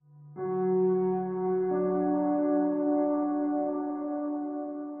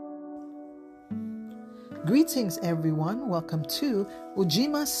Greetings, everyone. Welcome to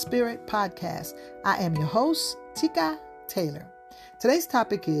Ujima Spirit Podcast. I am your host, Tika Taylor. Today's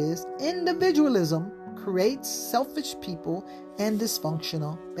topic is Individualism creates selfish people and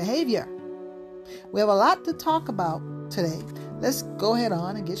dysfunctional behavior. We have a lot to talk about today. Let's go ahead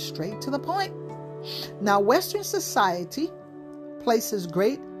on and get straight to the point. Now, Western society places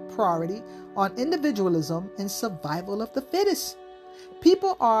great priority on individualism and survival of the fittest.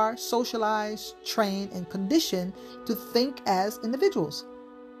 People are socialized, trained, and conditioned to think as individuals.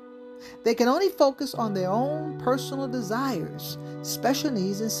 They can only focus on their own personal desires, special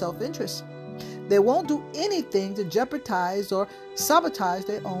needs, and self-interest. They won't do anything to jeopardize or sabotage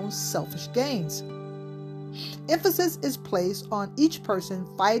their own selfish gains. Emphasis is placed on each person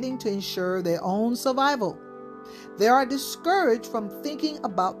fighting to ensure their own survival. They are discouraged from thinking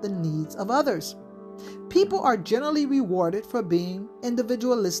about the needs of others. People are generally rewarded for being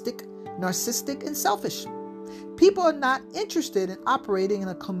individualistic, narcissistic, and selfish. People are not interested in operating in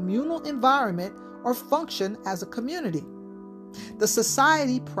a communal environment or function as a community. The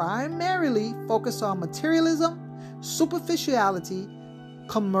society primarily focuses on materialism, superficiality,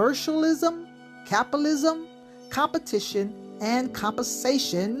 commercialism, capitalism, competition, and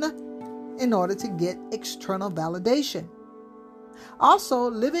compensation in order to get external validation. Also,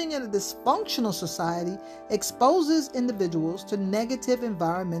 living in a dysfunctional society exposes individuals to negative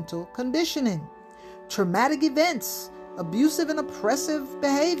environmental conditioning, traumatic events, abusive and oppressive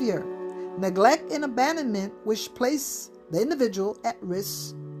behavior, neglect and abandonment, which place the individual at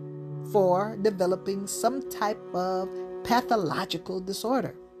risk for developing some type of pathological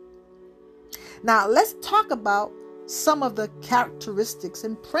disorder. Now, let's talk about some of the characteristics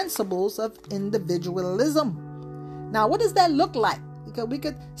and principles of individualism. Now, what does that look like? Because we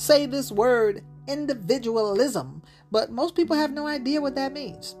could say this word individualism, but most people have no idea what that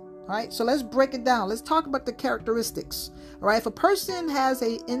means. All right, so let's break it down. Let's talk about the characteristics. All right, if a person has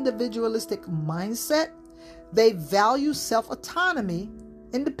an individualistic mindset, they value self-autonomy,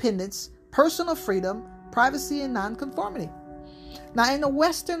 independence, personal freedom, privacy, and nonconformity. Now, in the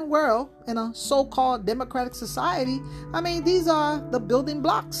Western world, in a so-called democratic society, these are the building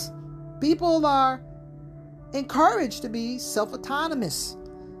blocks. People are encouraged to be self-autonomous.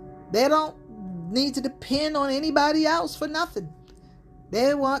 They don't need to depend on anybody else for nothing.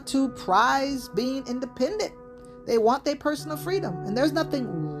 They want to prize being independent. They want their personal freedom. And there's nothing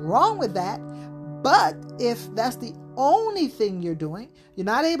wrong with that. But if that's the only thing you're doing, you're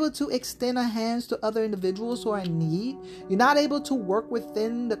not able to extend a hand to other individuals who are in need. You're not able to work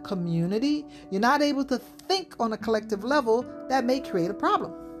within the community. You're not able to think on a collective level. That may create a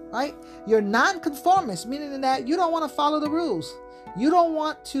problem, right? You're nonconformist, meaning that you don't want to follow the rules. You don't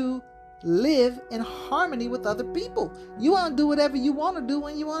want to live in harmony with other people. You want to do whatever you want to do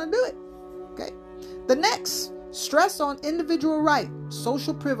when you want to do it. Okay. The next, stress on individual right,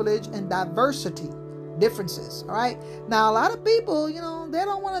 social privilege, and diversity differences. All right. Now, a lot of people, they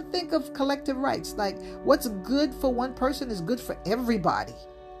don't want to think of collective rights. Like what's good for one person is good for everybody.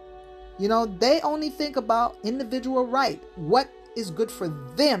 They only think about individual right. What is good for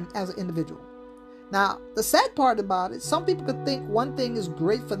them as an individual. Now, the sad part about it, some people could think one thing is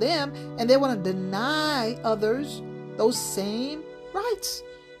great for them and they want to deny others those same rights.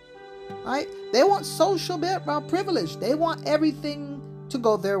 Right? They want social privilege. They want everything to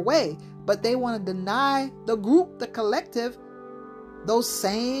go their way, but they want to deny the group, the collective, those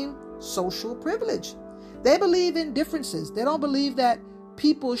same social privilege. They believe in differences. They don't believe that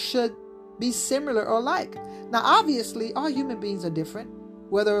people should be similar or alike. Now, obviously, all human beings are different,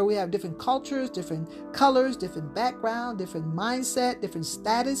 whether we have different cultures, different colors, different background, different mindset, different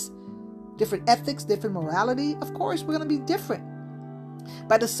status, different ethics, different morality. Of course, we're going to be different.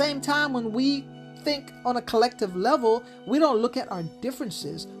 But at the same time, when we think on a collective level, we don't look at our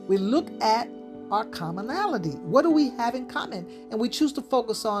differences. We look at our commonality. What do we have in common? And we choose to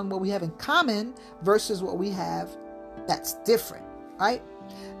focus on what we have in common versus what we have that's different, right?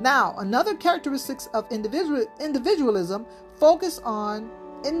 Now, another characteristics of individualism focus on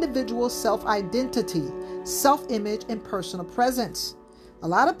individual self-identity, self-image, and personal presence. A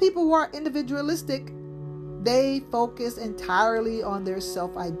lot of people who are individualistic, they focus entirely on their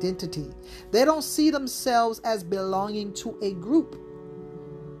self-identity. They don't see themselves as belonging to a group.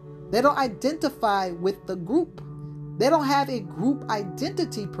 They don't identify with the group. They don't have a group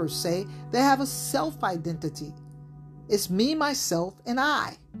identity per se. They have a self-identity. It's me, myself, and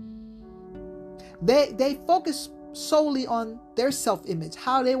I. They focus solely on their self-image,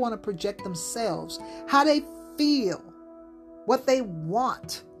 how they want to project themselves, how they feel, what they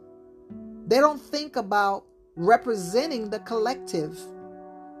want. They don't think about representing the collective.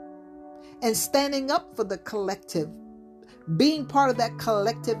 and standing up for the collective, being part of that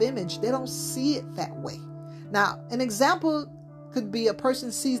collective image. They don't see it that way. Now, an example could be a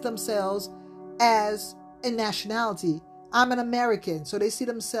person sees themselves as a nationality. I'm an American. So they see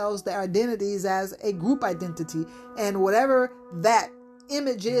themselves, their identities as a group identity. And whatever that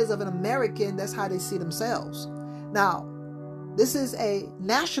image is of an American, that's how they see themselves. Now, this is a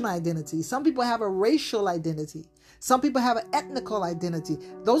national identity. Some people have a racial identity. Some people have an ethnical identity.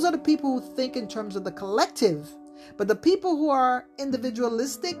 Those are the people who think in terms of the collective. But the people who are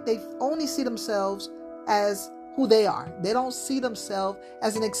individualistic, they only see themselves as who they are. They don't see themselves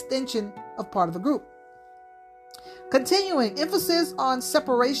as an extension of part of a group. Continuing, emphasis on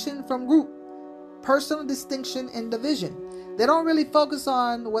separation from group, personal distinction and division. They don't really focus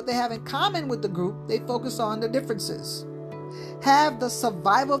on what they have in common with the group. They focus on the differences. Have the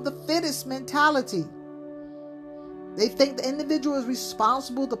survival of the fittest mentality. They think the individual is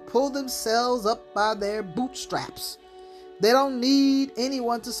responsible to pull themselves up by their bootstraps. They don't need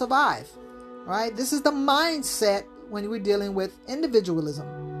anyone to survive. Right? This is the mindset when we're dealing with individualism.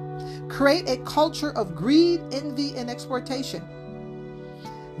 Create a culture of greed, envy, and exploitation.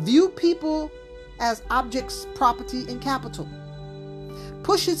 View people as objects, property, and capital.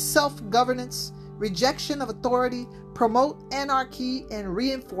 Pushes self-governance, rejection of authority, promote anarchy, and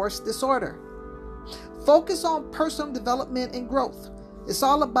reinforce disorder. Focus on personal development and growth. It's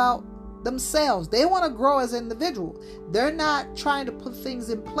all about themselves. They want to grow as an individual. They're not trying to put things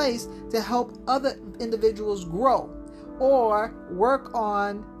in place to help other individuals grow or work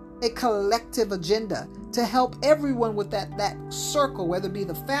on a collective agenda to help everyone with that circle, whether it be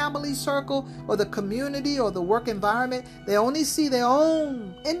the family circle or the community or the work environment. They only see their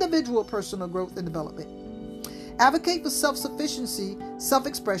own individual personal growth and development. Advocate for self-sufficiency,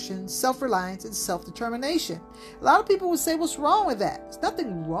 self-expression, self-reliance, and self-determination. A lot of people would say, what's wrong with that? There's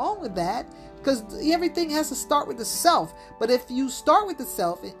nothing wrong with that, because everything has to start with the self. But if you start with the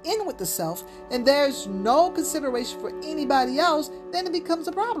self and end with the self, and there's no consideration for anybody else, then it becomes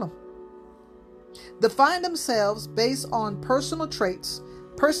a problem. Define themselves based on personal traits,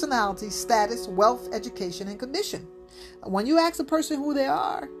 personality, status, wealth, education, and condition. When you ask a person who they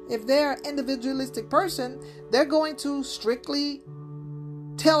are, if they're an individualistic person, they're going to strictly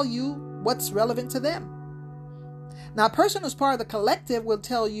tell you what's relevant to them. Now, a person who's part of the collective will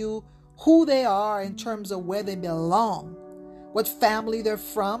tell you who they are in terms of where they belong, what family they're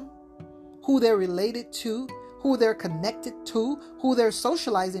from, who they're related to, who they're connected to, who they're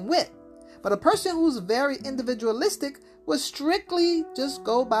socializing with. But a person who's very individualistic will strictly just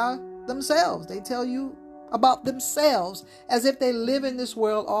go by themselves. They tell you about themselves as if they live in this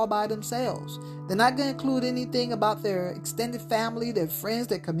world all by themselves. They're not going to include anything about their extended family, their friends,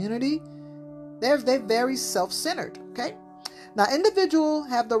 their community. They're very self-centered, okay? Now, individuals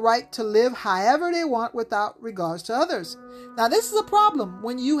have the right to live however they want without regards to others. Now, this is a problem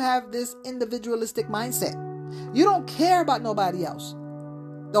when you have this individualistic mindset. You don't care about nobody else.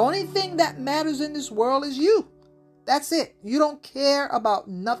 The only thing that matters in this world is you. That's it. You don't care about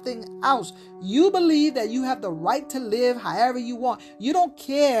nothing else. You believe that you have the right to live however you want. You don't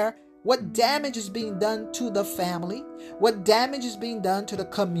care what damage is being done to the family, what damage is being done to the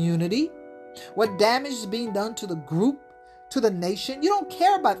community, what damage is being done to the group, to the nation. You don't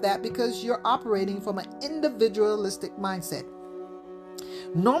care about that because you're operating from an individualistic mindset.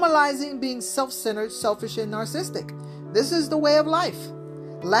 Normalizing being self-centered, selfish, and narcissistic. This is the way of life.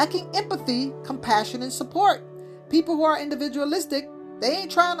 Lacking empathy, compassion, and support. People who are individualistic, they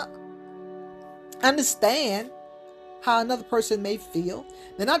ain't trying to understand how another person may feel.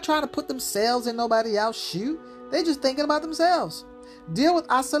 They're not trying to put themselves in nobody else's shoe. They're just thinking about themselves. Deal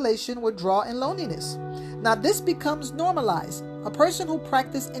with isolation, withdrawal, and loneliness. Now, this becomes normalized. A person who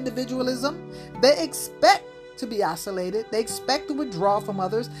practices individualism, they expect to be isolated. They expect to withdraw from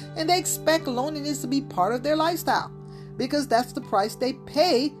others, and they expect loneliness to be part of their lifestyle because that's the price they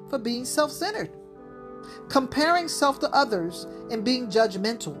pay for being self-centered. Comparing self to others and being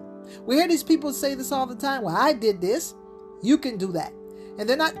judgmental. We hear these people say this all the time. Well, I did this. You can do that. And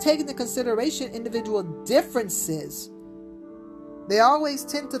they're not taking into consideration individual differences. They always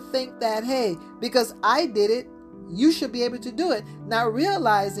tend to think that, hey, because I did it, you should be able to do it. Not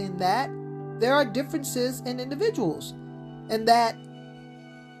realizing that there are differences in individuals and that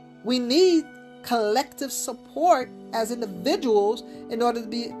we need collective support as individuals in order to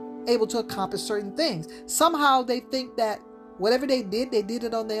be able to accomplish certain things. Somehow they think that whatever they did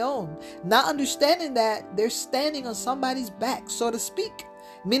it on their own, not understanding that they're standing on somebody's back, so to speak,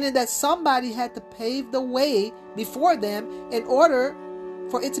 meaning that somebody had to pave the way before them in order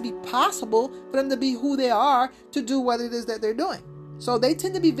for it to be possible for them to be who they are, to do what it is that they're doing. So they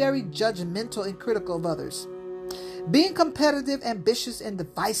tend to be very judgmental and critical of others. Being competitive, ambitious, and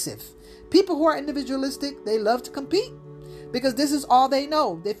divisive. People who are individualistic, they love to compete because this is all they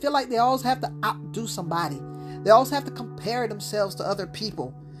know. They feel like they always have to outdo somebody. They always have to compare themselves to other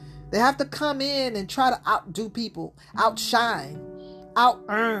people. They have to come in and try to outdo people, outshine,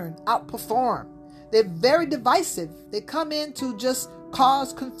 out-earn, outperform. They're very divisive. They come in to just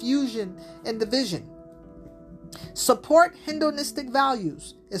cause confusion and division. Support hedonistic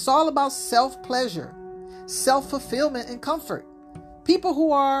values. It's all about self-pleasure, self-fulfillment, and comfort. People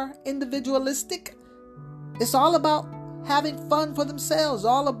who are individualistic, it's all about having fun for themselves,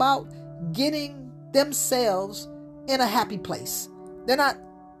 all about getting themselves in a happy place. They're not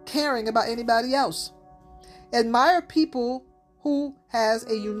caring about anybody else. Admire people who has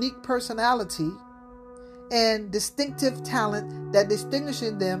a unique personality and distinctive talent that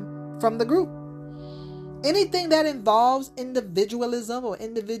distinguishes them from the group. Anything that involves individualism or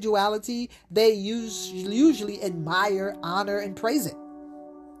individuality, they usually admire, honor, and praise it.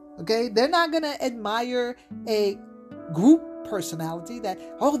 Okay? They're not going to admire a group personality that,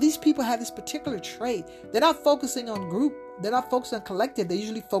 oh, these people have this particular trait. They're not focusing on group. They're not focused on collective. They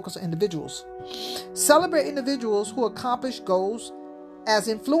usually focus on individuals. Celebrate individuals who accomplish goals as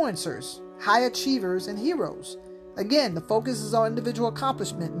influencers, high achievers, and heroes. Again, the focus is on individual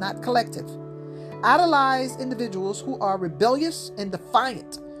accomplishment, not collective. Idolize individuals who are rebellious and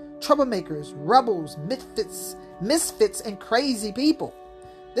defiant, troublemakers, rebels, misfits, and crazy people.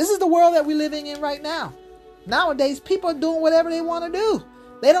 This is the world that we're living in right now. Nowadays, people are doing whatever they want to do.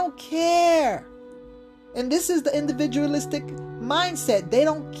 They don't care. And this is the individualistic mindset. They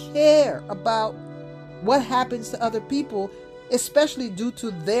don't care about what happens to other people, especially due to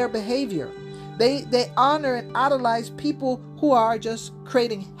their behavior. They honor and idolize people who are just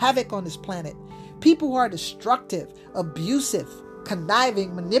creating havoc on this planet. People who are destructive, abusive,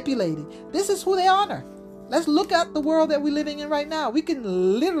 conniving, manipulating. This is who they honor. Let's look at the world that we're living in right now. We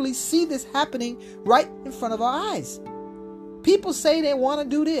can literally see this happening right in front of our eyes. People say they want to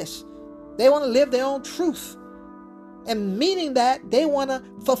do this. They want to live their own truth. And meaning that they want to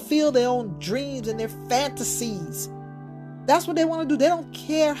fulfill their own dreams and their fantasies. That's what they want to do. They don't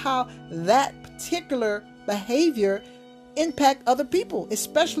care how that particular behavior impact other people,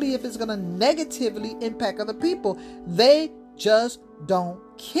 especially if it's going to negatively impact other people. They just don't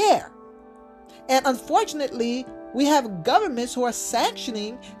care. And unfortunately, we have governments who are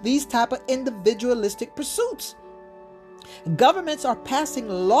sanctioning these type of individualistic pursuits. Governments are passing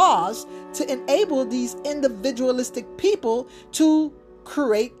laws to enable these individualistic people to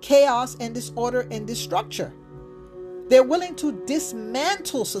create chaos and disorder and destruction. They're willing to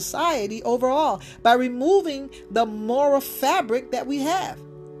dismantle society overall by removing the moral fabric that we have,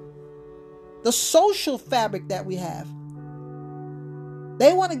 the social fabric that we have.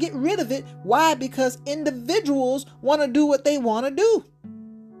 They want to get rid of it. Why? Because individuals want to do what they want to do.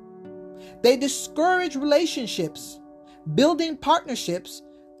 They discourage relationships, building partnerships,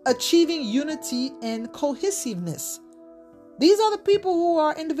 achieving unity and cohesiveness. These are the people who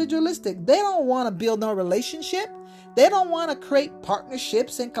are individualistic. They don't want to build no relationship. They don't want to create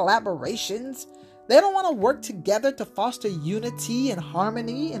partnerships and collaborations. They don't want to work together to foster unity and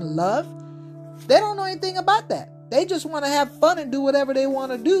harmony and love. They don't know anything about that. They just want to have fun and do whatever they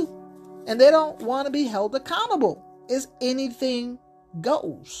want to do. And they don't want to be held accountable. It's anything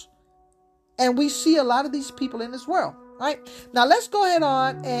goes. And we see a lot of these people in this world. Right? Now let's go ahead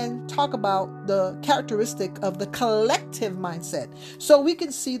on and talk about the characteristic of the collective mindset so we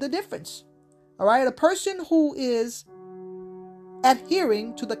can see the difference. All right? A person who is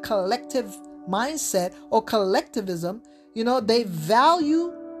adhering to the collective mindset or collectivism, they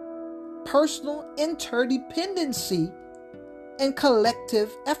value personal interdependency and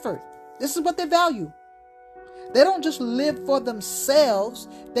collective effort. This is what they value. They don't just live for themselves.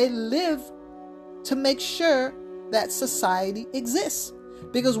 They live to make sure that society exists,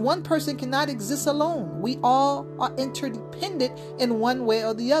 because one person cannot exist alone. We all are interdependent in one way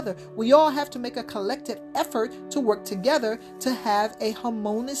or the other. We all have to make a collective effort to work together to have a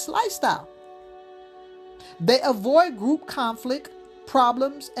harmonious lifestyle. They avoid group conflict,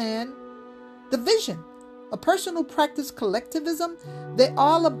 problems, and division. A person who practices collectivism, they're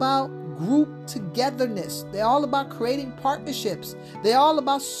all about group togetherness. They're all about creating partnerships. They're all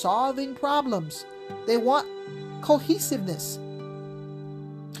about solving problems. They want cohesiveness.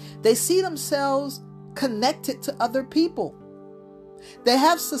 They see themselves connected to other people. They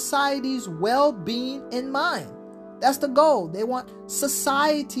have society's well-being in mind. That's the goal. They want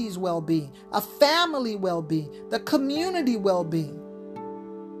society's well-being, a family well-being, the community well-being.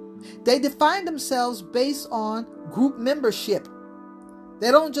 They define themselves based on group membership.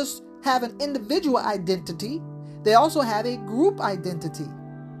 They don't just have an individual identity, they also have a group identity.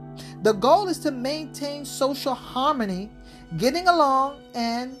 The goal is to maintain social harmony, getting along,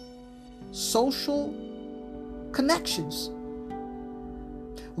 and social connections.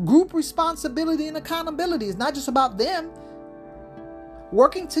 Group responsibility and accountability is not just about them.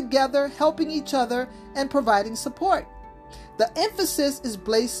 Working together, helping each other, and providing support. The emphasis is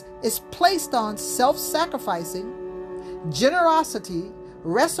placed on self-sacrificing, generosity,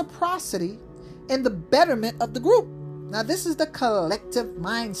 reciprocity, and the betterment of the group. Now, this is the collective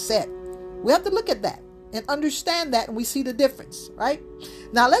mindset. We have to look at that and understand that, and we see the difference, right?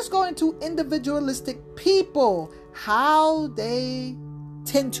 Now, let's go into individualistic people, how they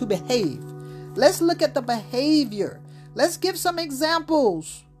tend to behave. Let's look at the behavior. Let's give some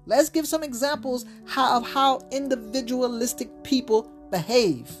examples. Of how individualistic people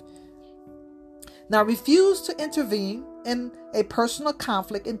behave. Now, refuse to intervene in a personal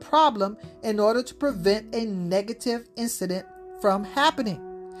conflict and problem in order to prevent a negative incident from happening,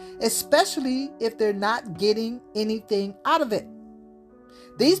 especially if they're not getting anything out of it.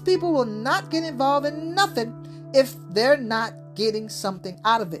 These people will not get involved in nothing if they're not getting something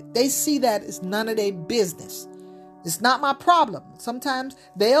out of it. They see that as none of their business. It's not my problem. Sometimes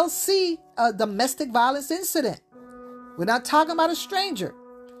they'll see a domestic violence incident. We're not talking about a stranger.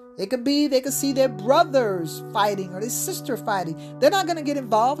 It could be they could see their brothers fighting or their sister fighting. They're not going to get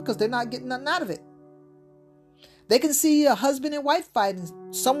involved because they're not getting nothing out of it. They can see a husband and wife fighting,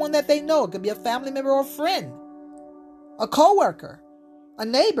 someone that they know. It could be a family member or a friend, a coworker, a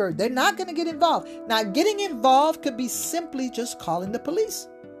neighbor. They're not going to get involved. Now, getting involved could be simply just calling the police.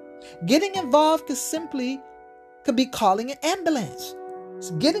 Getting involved could be calling an ambulance.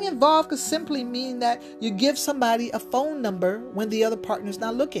 So getting involved could simply mean that you give somebody a phone number when the other partner's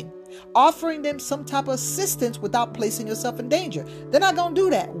not looking. Offering them some type of assistance without placing yourself in danger. They're not going to do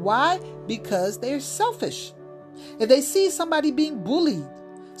that. Why? Because they're selfish. If they see somebody being bullied,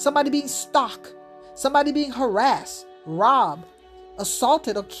 somebody being stalked, somebody being harassed, robbed,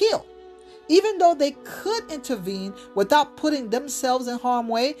 assaulted, or killed, even though they could intervene without putting themselves in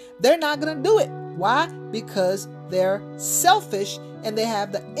harm's way, they're not going to do it. Why? Because they're selfish and they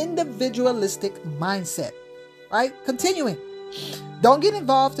have the individualistic mindset. Right? Continuing. Don't get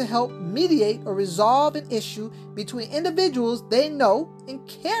involved to help mediate or resolve an issue between individuals they know and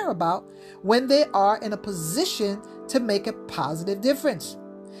care about when they are in a position to make a positive difference.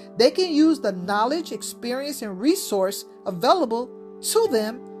 They can use the knowledge, experience, and resource available to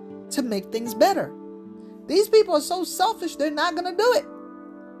them to make things better. These people are so selfish, they're not going to do it.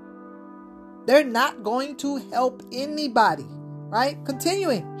 They're not going to help anybody, right?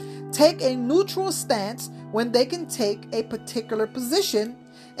 Continuing. Take a neutral stance when they can take a particular position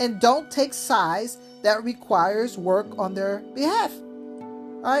and don't take sides that requires work on their behalf.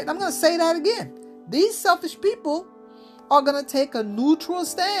 All right, I'm going to say that again. These selfish people are going to take a neutral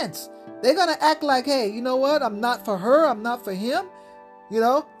stance. They're going to act like, hey, you know what? I'm not for her. I'm not for him.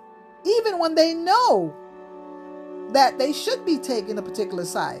 Even when they know that they should be taking a particular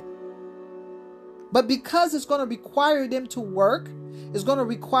side. But because it's going to require them to work, it's going to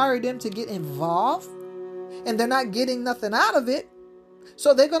require them to get involved, and they're not getting nothing out of it,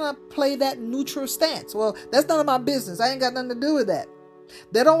 so they're going to play that neutral stance. Well, that's none of my business. I ain't got nothing to do with that.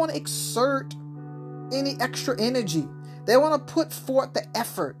 They don't want to exert any extra energy. They want to put forth the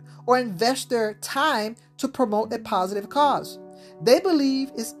effort or invest their time to promote a positive cause. They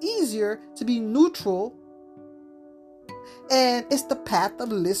believe it's easier to be neutral, and it's the path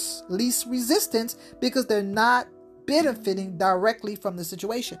of least resistance because they're not benefiting directly from the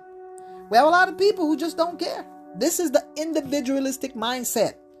situation. We have a lot of people who just don't care. This is the individualistic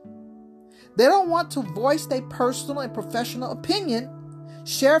mindset. They don't want to voice their personal and professional opinion,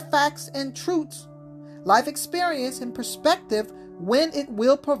 share facts and truths, life experience and perspective when it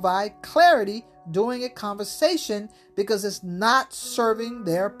will provide clarity during a conversation because it's not serving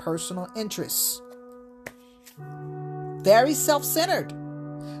their personal interests. Very self-centered.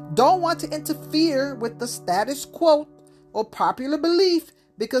 Don't want to interfere with the status quo or popular belief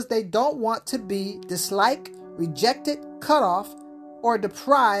because they don't want to be disliked, rejected, cut off, or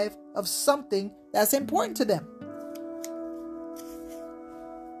deprived of something that's important to them.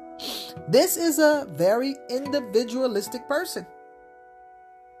 This is a very individualistic person.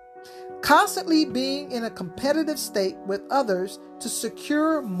 Constantly being in a competitive state with others to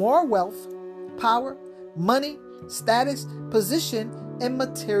secure more wealth, power, money, status, position, and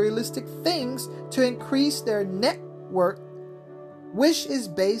materialistic things to increase their net worth, which is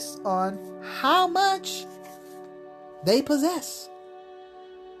based on how much they possess.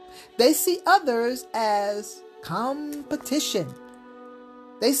 They see others as competition.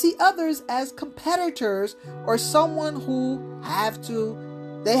 They see others as competitors or someone who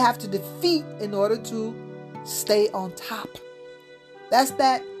they have to defeat in order to stay on top. That's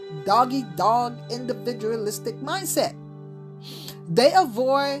that dog-eat-dog individualistic mindset. They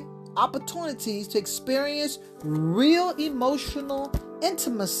avoid opportunities to experience real emotional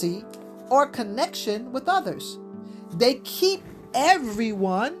intimacy or connection with others. They keep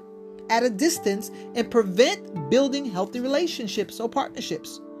everyone at a distance and prevent building healthy relationships or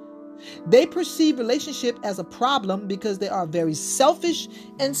partnerships. They perceive relationship as a problem because they are very selfish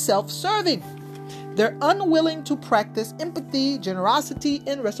and self-serving. They're unwilling to practice empathy, generosity,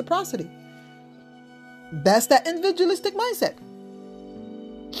 and reciprocity. That's that individualistic mindset.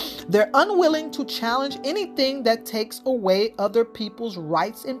 They're unwilling to challenge anything that takes away other people's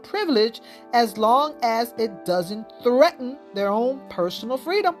rights and privilege as long as it doesn't threaten their own personal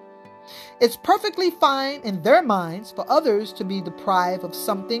freedom. It's perfectly fine in their minds for others to be deprived of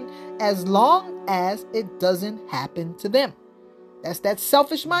something as long as it doesn't happen to them. That's that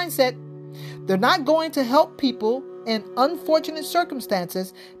selfish mindset. They're not going to help people in unfortunate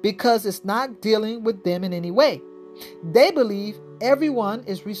circumstances because it's not dealing with them in any way. They believe everyone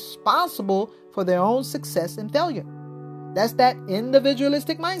is responsible for their own success and failure. That's that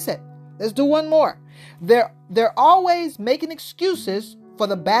individualistic mindset. Let's do one more. They're always making excuses for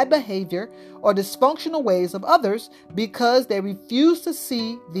the bad behavior or dysfunctional ways of others because they refuse to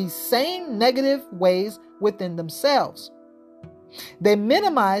see these same negative ways within themselves. They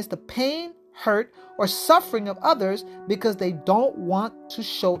minimize the pain, hurt, or suffering of others because they don't want to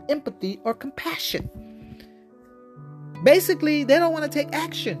show empathy or compassion. Basically, they don't want to take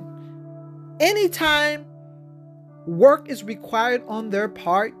action. Anytime work is required on their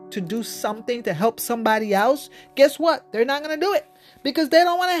part to do something to help somebody else, guess what? They're not going to do it because they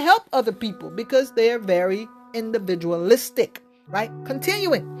don't want to help other people because they're very individualistic, right?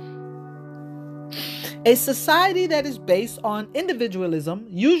 Continuing. A society that is based on individualism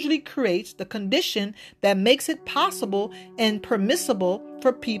usually creates the condition that makes it possible and permissible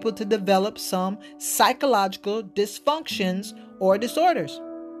for people to develop some psychological dysfunctions or disorders.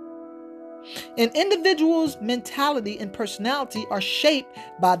 An individual's mentality and personality are shaped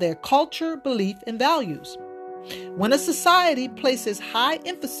by their culture, belief, and values. When a society places high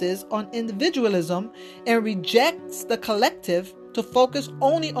emphasis on individualism and rejects the collective to focus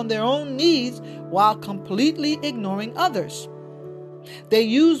only on their own needs while completely ignoring others, they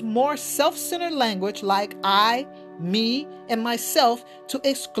use more self-centered language like I, me, and myself to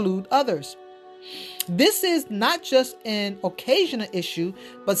exclude others. This is not just an occasional issue,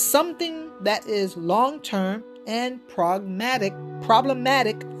 but something that is long-term and problematic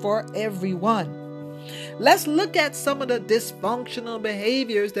for everyone. Let's look at some of the dysfunctional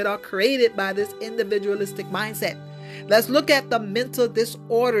behaviors that are created by this individualistic mindset. Let's look at the mental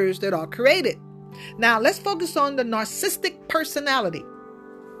disorders that are created. Now, let's focus on the narcissistic personality.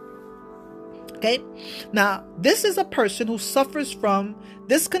 Okay? Now, this is a person who suffers from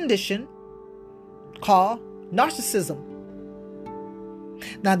this condition called narcissism.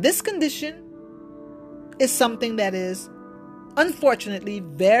 Now, this condition is something that is unfortunately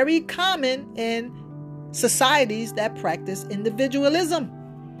very common in societies that practice individualism.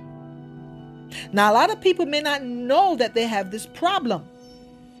 Now, a lot of people may not know that they have this problem.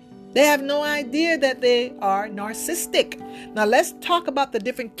 They have no idea that they are narcissistic. Now, let's talk about the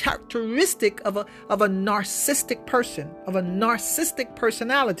different characteristic of a narcissistic person, of a narcissistic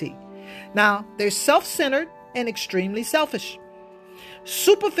personality. Now, they're self-centered and extremely selfish,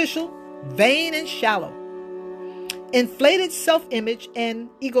 superficial, vain, and shallow, inflated self-image and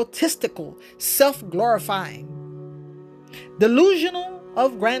egotistical, self-glorifying, delusions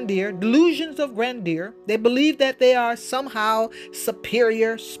of grandeur. They believe that they are somehow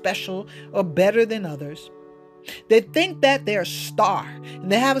superior, special, or better than others. They think that they're a star, and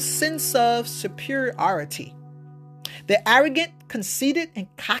they have a sense of superiority. They're arrogant, conceited, and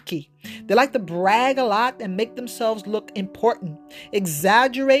cocky. They like to brag a lot and make themselves look important,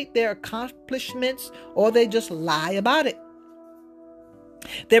 exaggerate their accomplishments, or they just lie about it.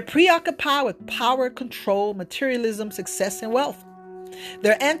 They're preoccupied with power, control, materialism, success, and wealth.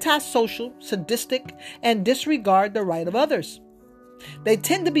 They're antisocial, sadistic, and disregard the right of others. They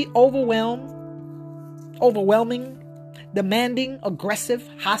tend to be overwhelming, demanding, aggressive,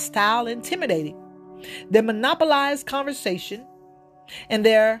 hostile, intimidating. They monopolize conversation, and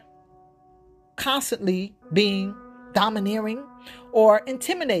they're constantly being domineering or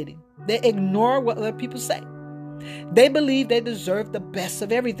intimidating. They ignore what other people say. They believe they deserve the best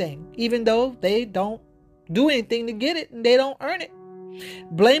of everything, even though they don't do anything to get it and they don't earn it.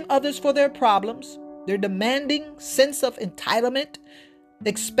 Blame others for their problems. Their demanding sense of entitlement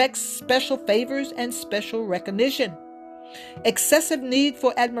expects special favors and special recognition. Excessive need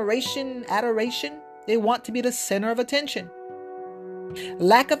for admiration and adoration. They want to be the center of attention.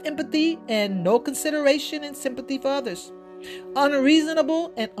 Lack of empathy and no consideration and sympathy for others.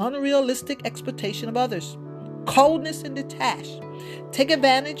 Unreasonable and unrealistic expectation of others. Coldness and detached. Take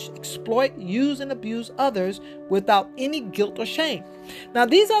advantage, exploit, use, and abuse others without any guilt or shame. Now,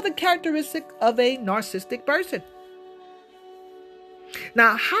 these are the characteristics of a narcissistic person.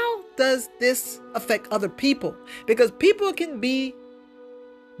 Now, how does this affect other people? Because people can be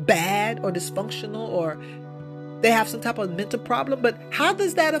bad or dysfunctional, or they have some type of mental problem, but how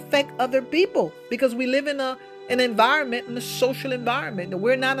does that affect other people? Because we live in an environment, in a social environment, and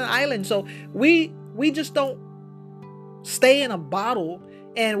we're not an island, so we just don't stay in a bottle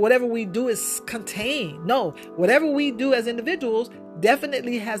and whatever we do is contained. No, whatever we do as individuals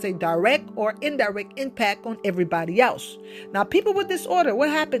definitely has a direct or indirect impact on everybody else. Now, people with disorder, what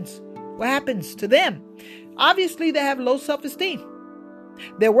happens? What happens to them? Obviously, they have low self-esteem.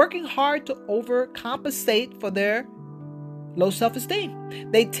 They're working hard to overcompensate for their low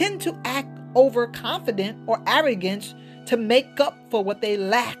self-esteem. They tend to act overconfident or arrogant to make up for what they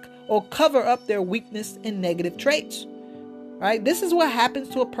lack or cover up their weakness and negative traits. Right? This is what happens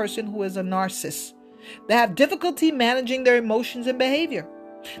to a person who is a narcissist. They have difficulty managing their emotions and behavior.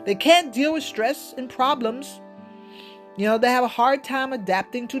 They can't deal with stress and problems. They have a hard time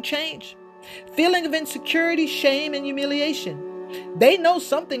adapting to change. Feeling of insecurity, shame, and humiliation. They know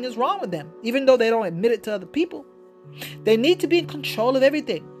something is wrong with them, even though they don't admit it to other people. They need to be in control of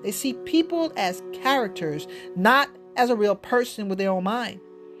everything. They see people as characters, not as a real person with their own mind.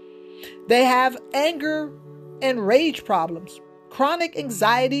 They have anger and rage problems, chronic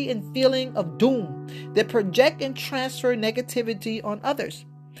anxiety and feeling of doom. They project and transfer negativity on others.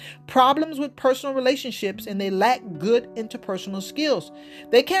 Problems with personal relationships, and they lack good interpersonal skills.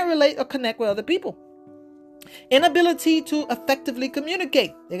 They can't relate or connect with other people. Inability to effectively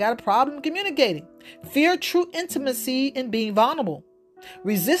communicate. They got a problem communicating. Fear true intimacy and being vulnerable.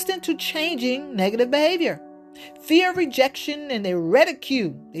 Resistant to changing negative behavior. Fear of rejection, and they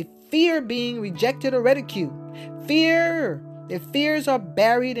ridicule. They fear being rejected or ridiculed. Their fears are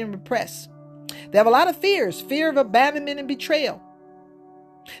buried and repressed. They have a lot of fears. Fear of abandonment and betrayal.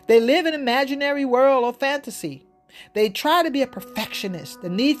 They live in an imaginary world or fantasy. They try to be a perfectionist. The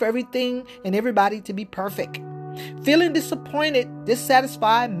need for everything and everybody to be perfect. Feeling disappointed,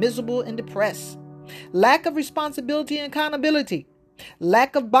 dissatisfied, miserable, and depressed. Lack of responsibility and accountability.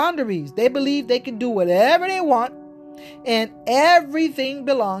 Lack of boundaries. They believe they can do whatever they want and everything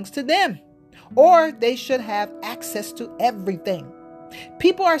belongs to them, or they should have access to everything.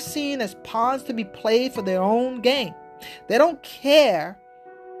 People are seen as pawns to be played for their own gain. They don't care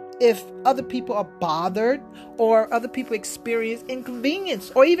if other people are bothered or other people experience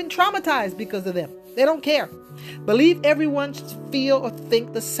inconvenience or even traumatized because of them. They don't care. Believe everyone should feel or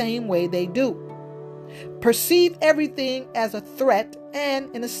think the same way they do. Perceive everything as a threat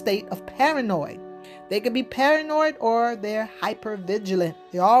and in a state of paranoia. They can be paranoid or they're hypervigilant.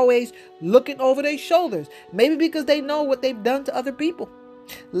 They're always looking over their shoulders, maybe because they know what they've done to other people.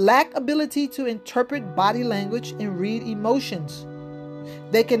 Lack ability to interpret body language and read emotions.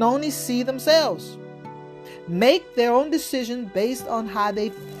 They can only see themselves. Make their own decisions based on how they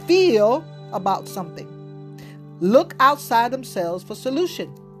feel about something. Look outside themselves for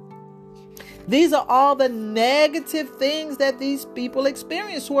solution. These are all the negative things that these people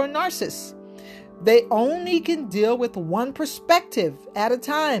experience who are narcissists. They only can deal with one perspective at a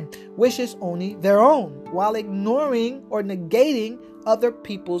time, which is only their own, while ignoring or negating other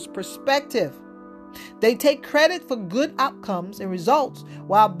people's perspective. They take credit for good outcomes and results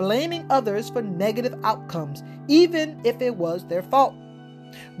while blaming others for negative outcomes, even if it was their fault.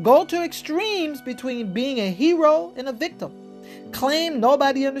 Go to extremes between being a hero and a victim. Claim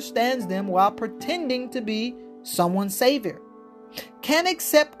nobody understands them while pretending to be someone's savior. Can't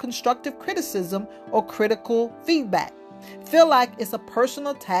accept constructive criticism or critical feedback. Feel like it's a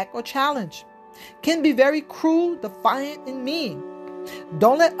personal attack or challenge. Can be very cruel, defiant, and mean.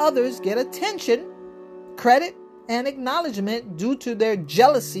 Don't let others get attention, credit, and acknowledgement due to their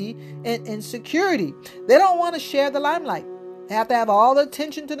jealousy and insecurity. They don't want to share the limelight. They have to have all the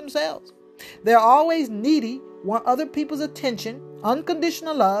attention to themselves. They're always needy, want other people's attention,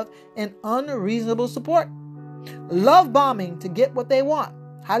 unconditional love, and unreasonable support. Love bombing to get what they want.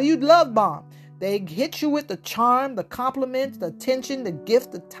 How do you love bomb? They hit you with the charm, the compliments, the attention, the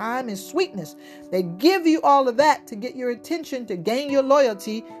gift, the time, and sweetness. They give you all of that to get your attention, to gain your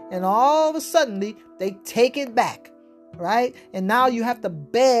loyalty, and all of a sudden they take it back, right? And now you have to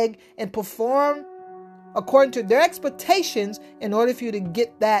beg and perform according to their expectations in order for you to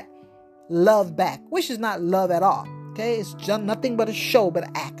get that love back, which is not love at all. Okay, it's just nothing but a show, but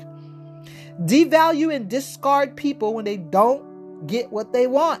an act. Devalue and discard people when they don't get what they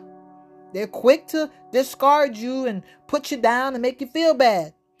want. They're quick to discard you and put you down and make you feel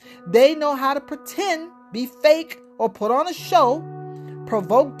bad. They know how to pretend, be fake, or put on a show,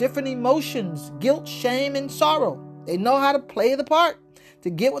 provoke different emotions, guilt, shame, and sorrow. They know how to play the part to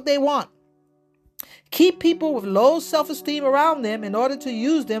get what they want. Keep people with low self-esteem around them in order to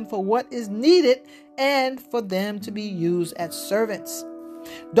use them for what is needed and for them to be used as servants.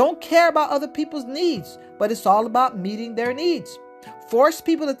 Don't care about other people's needs, but it's all about meeting their needs. Force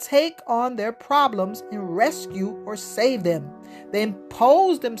people to take on their problems and rescue or save them. They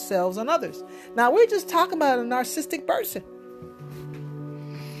impose themselves on others. Now, we're just talking about a narcissistic person.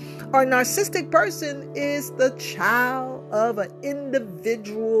 Our narcissistic person is the child of an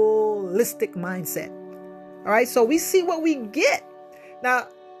individualistic mindset. All right, so we see what we get. Now,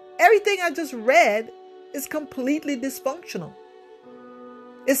 everything I just read is completely dysfunctional.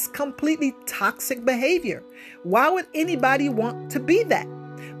 It's completely toxic behavior. Why would anybody want to be that?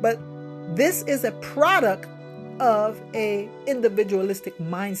 But this is a product of an individualistic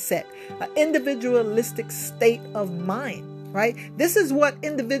mindset, an individualistic state of mind, right? This is what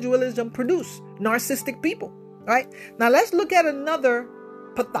individualism produces, narcissistic people, right? Now let's look at another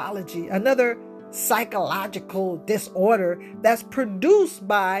pathology, another psychological disorder that's produced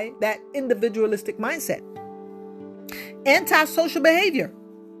by that individualistic mindset. Antisocial behavior.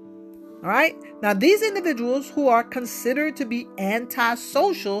 All right. Now, these individuals who are considered to be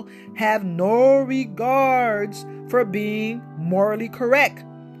antisocial have no regards for being morally correct.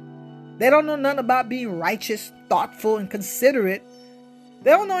 They don't know nothing about being righteous, thoughtful, and considerate. They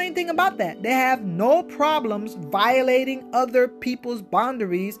don't know anything about that. They have no problems violating other people's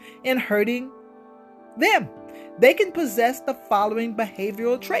boundaries and hurting them. They can possess the following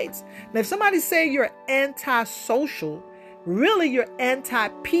behavioral traits. Now, if somebody say you're antisocial, really you're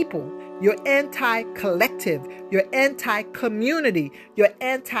anti-people. You're anti-collective, you're anti-community, you're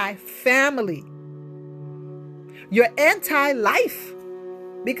anti-family, you're anti-life,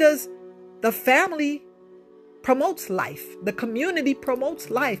 because the family promotes life, the community promotes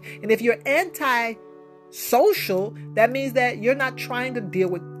life. And if you're anti-social, that means that you're not trying to deal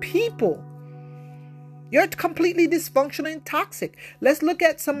with people. You're completely dysfunctional and toxic. Let's look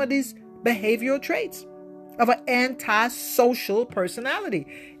at some of these behavioral traits of an antisocial personality.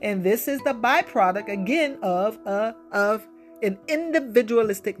 And this is the byproduct, again, of an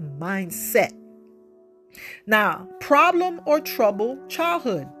individualistic mindset. Now, problem or trouble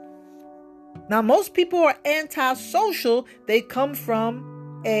childhood. Now, most people are antisocial. They come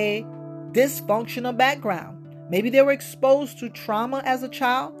from a dysfunctional background. Maybe they were exposed to trauma as a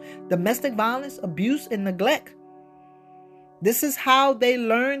child, domestic violence, abuse, and neglect. This is how they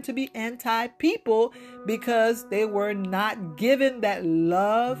learn to be anti-people, because they were not given that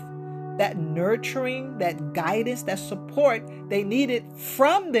love, that nurturing, that guidance, that support they needed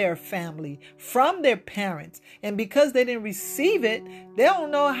from their family, from their parents. And because they didn't receive it, they don't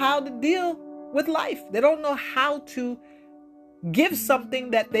know how to deal with life. They don't know how to give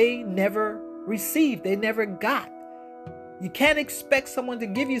something that they never received, they never got. You can't expect someone to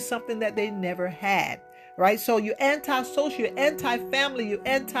give you something that they never had. Right? So you're antisocial, you're anti-family, you're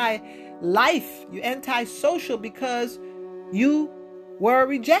anti-life, you're antisocial because you were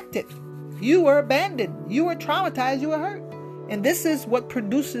rejected. You were abandoned. You were traumatized. You were hurt. And this is what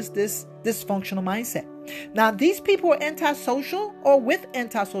produces this dysfunctional mindset. Now, these people are antisocial or with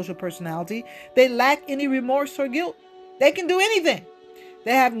antisocial personality. They lack any remorse or guilt. They can do anything.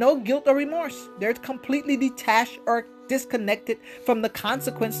 They have no guilt or remorse. They're completely detached or disconnected from the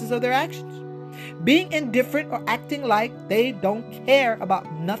consequences of their actions. Being indifferent or acting like they don't care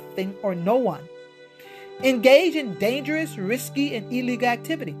about nothing or no one. Engage in dangerous, risky, and illegal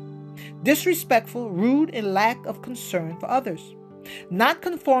activity. Disrespectful, rude, and lack of concern for others. Not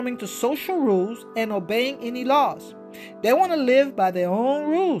conforming to social rules and obeying any laws. They want to live by their own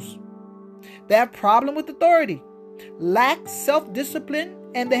rules. They have problem with authority. Lack self-discipline,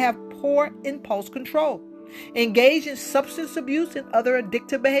 and they have poor impulse control. Engage in substance abuse and other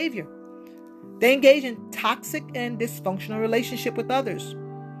addictive behavior. They engage in toxic and dysfunctional relationship with others.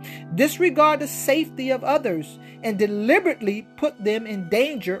 Disregard the safety of others and deliberately put them in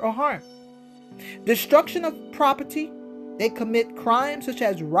danger or harm. Destruction of property. They commit crimes such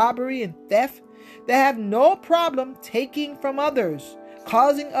as robbery and theft. They have no problem taking from others,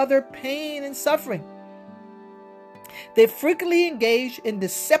 causing other pain and suffering. They frequently engage in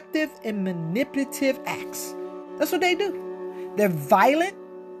deceptive and manipulative acts. That's what they do. They're violent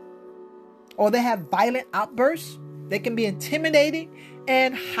or they have violent outbursts. They can be intimidating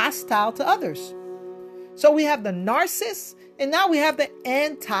and hostile to others. So we have the narcissist, and now we have the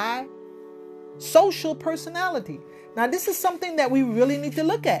anti-social personality. Now, this is something that we really need to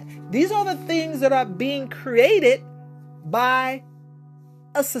look at. These are the things that are being created by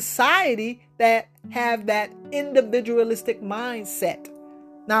a society that have that individualistic mindset.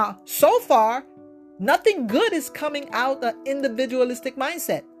 Now, so far, nothing good is coming out of individualistic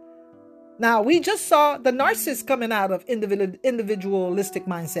mindset. Now, we just saw the narcissist coming out of individualistic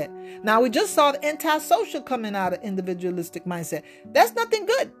mindset. Now, we just saw the antisocial coming out of individualistic mindset. That's nothing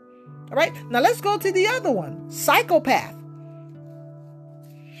good. All right. Now, let's go to the other one. Psychopath.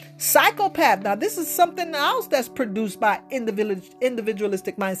 Psychopath. Now, this is something else that's produced by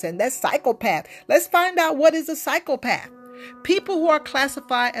individualistic mindset. And that's psychopath. Let's find out what is a psychopath. People who are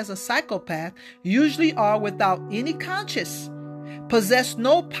classified as a psychopath usually are without any conscience, possess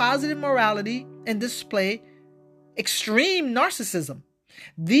no positive morality, and display extreme narcissism.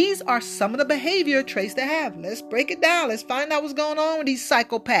 These are some of the behavior traits they have. Let's break it down. Let's find out what's going on with these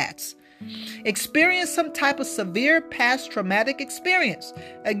psychopaths. Experience some type of severe past traumatic experience.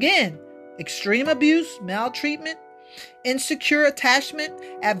 Again, extreme abuse, maltreatment, insecure attachment,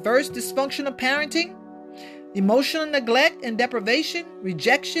 adverse dysfunctional parenting, emotional neglect and deprivation,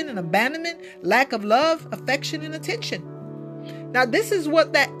 rejection and abandonment, lack of love, affection, and attention. Now, this is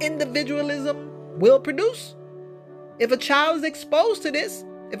what that individualism will produce. If a child is exposed to this,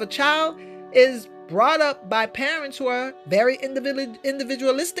 if a child is brought up by parents who are very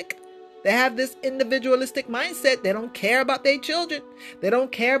individualistic, they have this individualistic mindset. They don't care about their children. They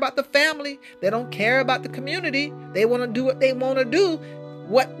don't care about the family. They don't care about the community. They want to do what they want to do.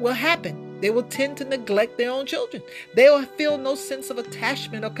 What will happen? They will tend to neglect their own children. They will feel no sense of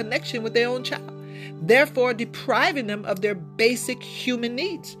attachment or connection with their own child, therefore depriving them of their basic human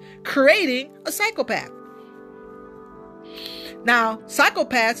needs, creating a psychopath. Now,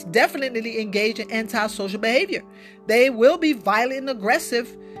 psychopaths definitely engage in antisocial behavior. They will be violent and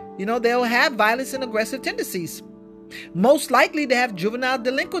aggressive. They'll have violence and aggressive tendencies. Most likely they have juvenile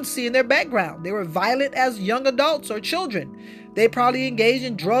delinquency in their background. They were violent as young adults or children. They probably engage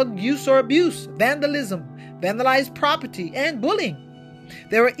in drug use or abuse, vandalism, vandalized property, and bullying.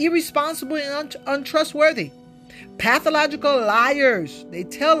 They were irresponsible and untrustworthy. Pathological liars. They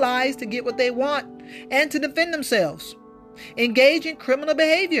tell lies to get what they want and to defend themselves. Engage in criminal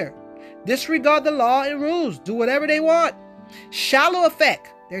behavior. Disregard the law and rules. Do whatever they want. Shallow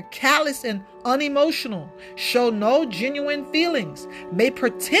affect. They're callous and unemotional. Show no genuine feelings. May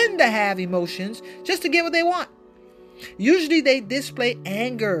pretend to have emotions just to get what they want. Usually they display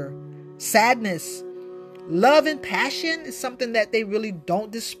anger, sadness. Love and passion is something that they really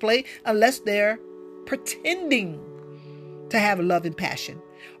don't display unless they're pretending to have love and passion.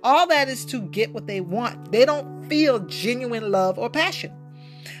 All that is to get what they want. They don't feel genuine love or passion.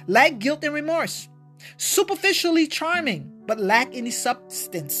 Lack guilt and remorse. Superficially charming, but lack any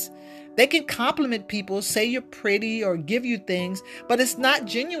substance. They can compliment people, say you're pretty, or give you things, but it's not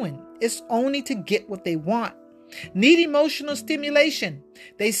genuine. It's only to get what they want. Need emotional stimulation.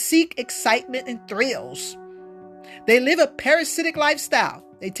 They seek excitement and thrills. They live a parasitic lifestyle.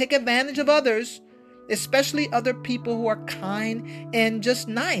 They take advantage of others, especially other people who are kind and just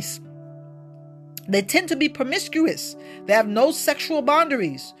nice. They tend to be promiscuous. They have no sexual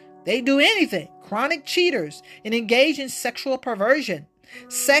boundaries. They do anything. Chronic cheaters and engage in sexual perversion.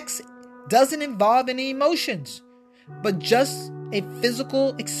 Sex doesn't involve any emotions, but just a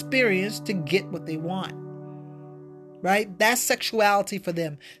physical experience to get what they want. Right? That's sexuality for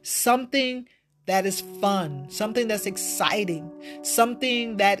them. Something that is fun, something that's exciting,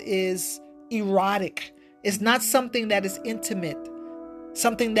 something that is erotic. It's not something that is intimate,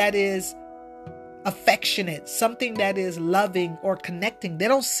 something that is affectionate, something that is loving or connecting. They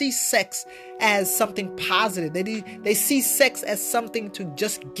don't see sex as something positive. They see sex as something to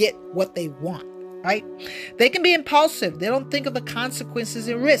just get what they want, right? They can be impulsive. They don't think of the consequences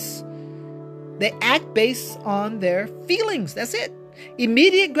and risks. They act based on their feelings. That's it.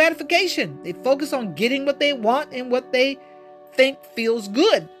 Immediate gratification. They focus on getting what they want and what they think feels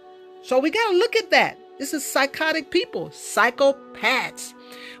good. So we got to look at that. This is psychotic people, psychopaths.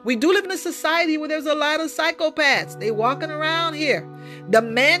 We do live in a society where there's a lot of psychopaths. They walking around here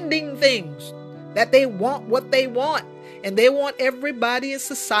demanding things that they want what they want. And they want everybody in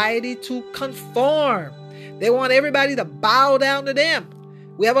society to conform. They want everybody to bow down to them.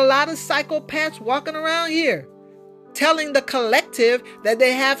 We have a lot of psychopaths walking around here telling the collective that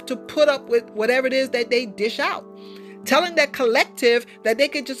they have to put up with whatever it is that they dish out. Telling that collective that they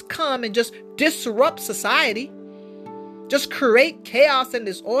can just come and just disrupt society. Just create chaos and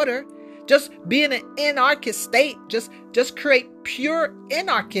disorder. just be in an anarchist state, just create pure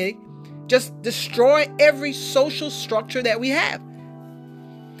anarchy, just destroy every social structure that we have.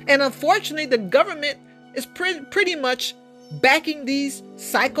 And unfortunately, the government is pretty much backing these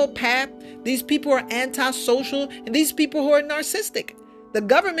psychopaths, these people who are antisocial, and these people who are narcissistic. The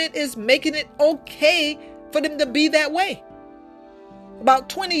government is making it okay for them to be that way. About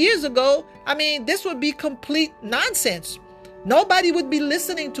 20 years ago, this would be complete nonsense. Nobody would be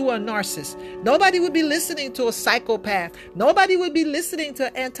listening to a narcissist. Nobody would be listening to a psychopath. Nobody would be listening to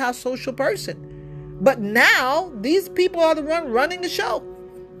an antisocial person. But now, these people are the ones running the show.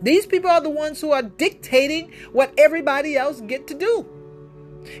 These people are the ones who are dictating what everybody else get to do.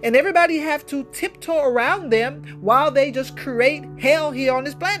 And everybody have to tiptoe around them while they just create hell here on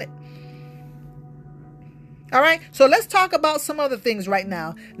this planet. All right, so let's talk about some other things right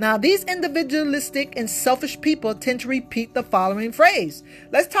now. Now, these individualistic and selfish people tend to repeat the following phrase.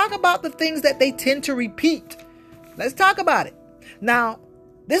 Let's talk about the things that they tend to repeat. Let's talk about it. Now,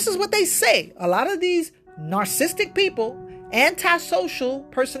 this is what they say. A lot of these narcissistic people, antisocial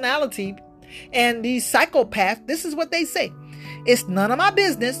personality, and these psychopaths, this is what they say. It's none of my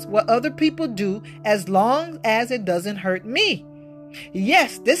business what other people do as long as it doesn't hurt me.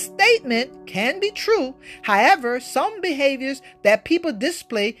 Yes, this statement can be true. However, some behaviors that people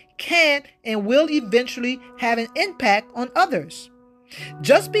display can and will eventually have an impact on others.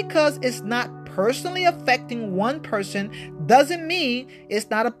 Just because it's not personally affecting one person doesn't mean it's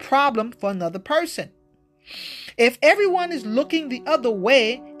not a problem for another person. If everyone is looking the other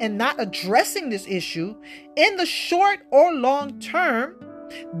way and not addressing this issue, in the short or long term,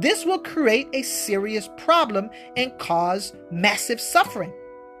 this will create a serious problem and cause massive suffering.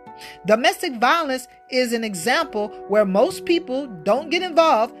 Domestic violence is an example where most people don't get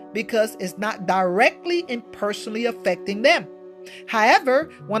involved because it's not directly and personally affecting them. However,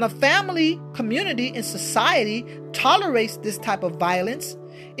 when a family, community, and society tolerates this type of violence,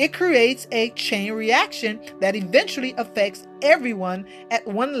 it creates a chain reaction that eventually affects everyone at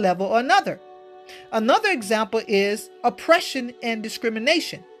one level or another. Another example is oppression and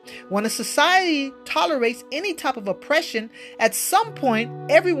discrimination. When a society tolerates any type of oppression, at some point,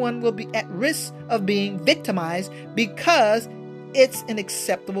 everyone will be at risk of being victimized because it's an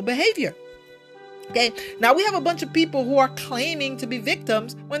acceptable behavior. Okay, now we have a bunch of people who are claiming to be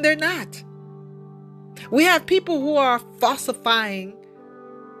victims when they're not. We have people who are falsifying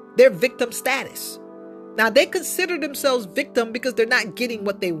their victim status. Now, they consider themselves victim because they're not getting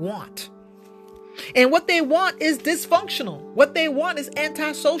what they want. And what they want is dysfunctional. What they want is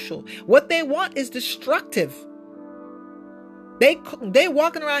antisocial. What they want is destructive. They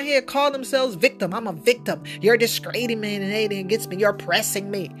walking around here calling themselves victim. I'm a victim. You're discriminating against me. You're oppressing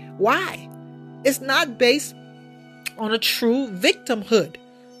me. Why? It's not based on a true victimhood.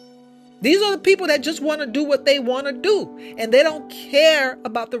 These are the people that just want to do what they want to do, and they don't care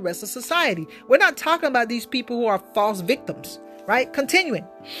about the rest of society. We're not talking about these people who are false victims, right? Continuing.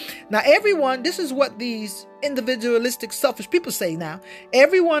 Now, everyone, this is what these individualistic, selfish people say now.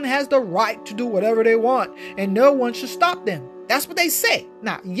 Everyone has the right to do whatever they want, and no one should stop them. That's what they say.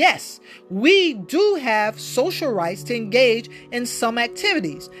 Now, yes, we do have social rights to engage in some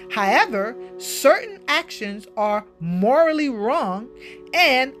activities. However, certain actions are morally wrong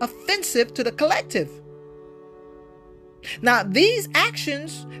and offensive to the collective. Now, these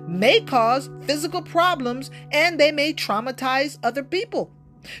actions may cause physical problems and they may traumatize other people.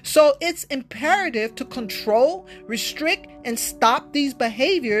 So it's imperative to control, restrict, and stop these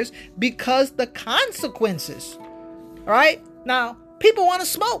behaviors because the consequences. All right? Now, people want to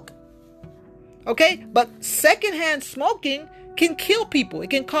smoke. Okay? But secondhand smoking can kill people. It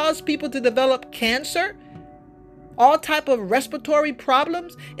can cause people to develop cancer, all type of respiratory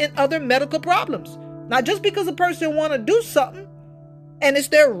problems, and other medical problems. Now, just because a person want to do something and it's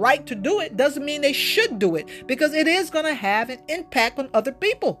their right to do it doesn't mean they should do it, because it is going to have an impact on other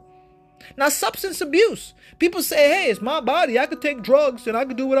people. Now, substance abuse. People say, hey, it's my body. I could take drugs and I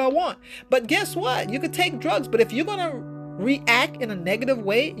could do what I want. But guess what? You could take drugs, but if you're going to react in a negative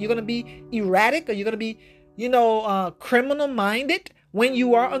way, you're going to be erratic, or you're going to be, criminal minded when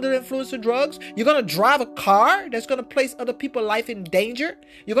you are under the influence of drugs. You're going to drive a car that's going to place other people's life in danger.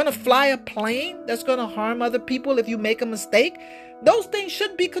 You're going to fly a plane that's going to harm other people if you make a mistake. Those things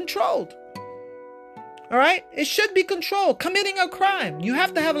should be controlled. All right? It should be controlled. Committing a crime, you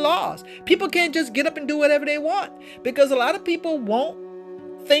have to have laws. People can't just get up and do whatever they want, because a lot of people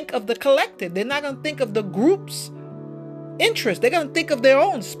won't think of the collective. They're not going to think of the group's interest. They're going to think of their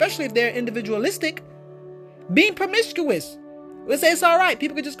own, especially if they're individualistic. Being promiscuous. We say it's all right.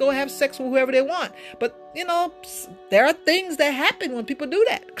 People can just go have sex with whoever they want. But, there are things that happen when people do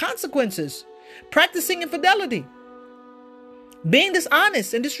that. Consequences. Practicing infidelity. Being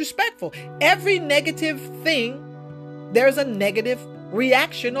dishonest and disrespectful. Every negative thing, there's a negative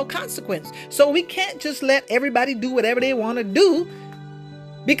reaction or consequence. So we can't just let everybody do whatever they want to do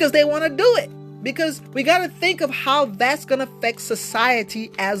because they want to do it. Because we got to think of how that's going to affect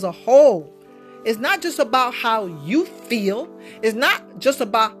society as a whole. It's not just about how you feel. It's not just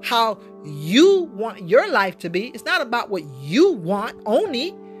about how you want your life to be. It's not about what you want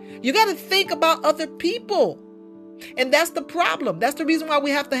only. You got to think about other people. And that's the problem. That's the reason why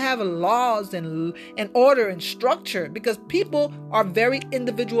we have to have laws and order and structure, because people are very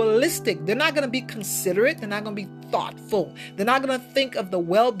individualistic. They're not going to be considerate. They're not going to be thoughtful. They're not going to think of the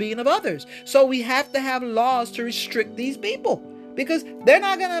well-being of others. So we have to have laws to restrict these people because they're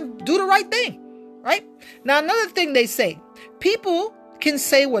not going to do the right thing. Right? Now, another thing they say, people can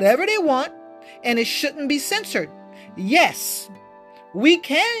say whatever they want and it shouldn't be censored. Yes, we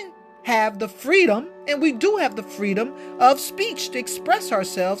can have the freedom, and we do have the freedom of speech to express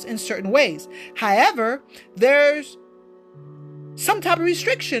ourselves in certain ways. However, there's some type of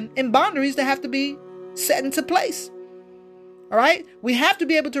restriction and boundaries that have to be set into place. All right? We have to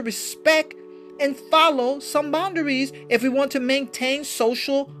be able to respect and follow some boundaries if we want to maintain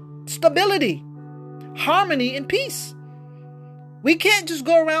social stability, harmony, and peace. We can't just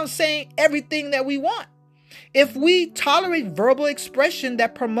go around saying everything that we want. If we tolerate verbal expression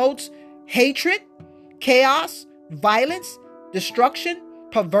that promotes hatred, chaos, violence, destruction,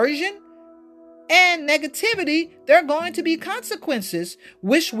 perversion, and negativity, there are going to be consequences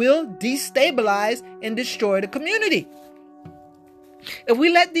which will destabilize and destroy the community. If we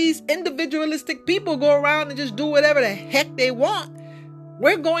let these individualistic people go around and just do whatever the heck they want,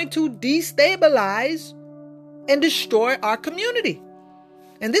 we're going to destabilize and destroy our community.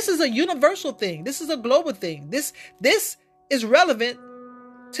 And this is a universal thing. This is a global thing. This is relevant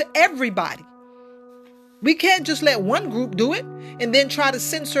to everybody. We can't just let one group do it and then try to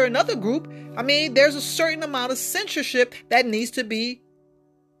censor another group. I mean, there's a certain amount of censorship that needs to be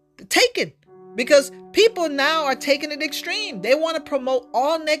taken because people now are taking it extreme. They want to promote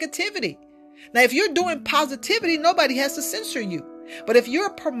all negativity. Now, if you're doing positivity, nobody has to censor you. But if you're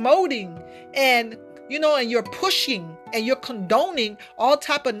promoting and you're pushing and you're condoning all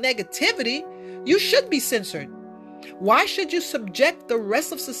type of negativity, you should be censored. Why should you subject the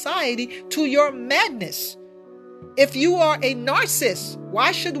rest of society to your madness? If you are a narcissist,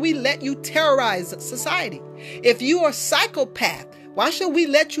 why should we let you terrorize society? If you are a psychopath, why should we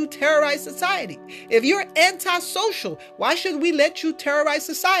let you terrorize society? If you're antisocial, why should we let you terrorize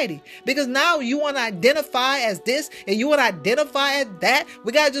society? Because now you want to identify as this and you want to identify as that.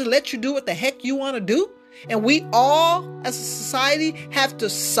 We got to just let you do what the heck you want to do. And we all as a society have to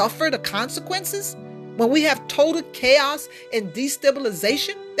suffer the consequences when we have total chaos and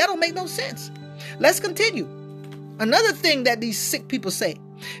destabilization. That don't make no sense. Let's continue. Another thing that these sick people say,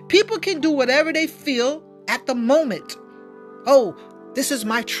 people can do whatever they feel at the moment. Oh, this is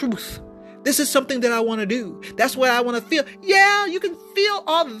my truth. This is something that I want to do. That's what I want to feel. Yeah, you can feel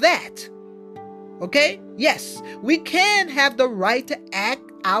all that. Okay? Yes, we can have the right to act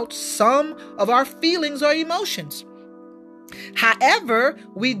out some of our feelings or emotions. However,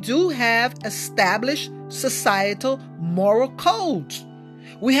 we do have established societal moral codes.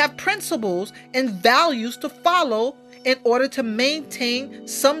 We have principles and values to follow in order to maintain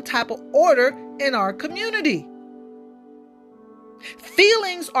some type of order in our community.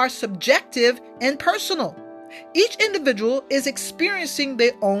 Feelings are subjective and personal. Each individual is experiencing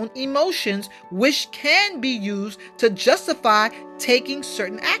their own emotions, which can be used to justify taking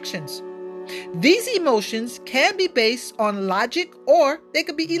certain actions. These emotions can be based on logic or they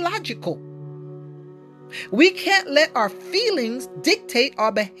could be illogical. We can't let our feelings dictate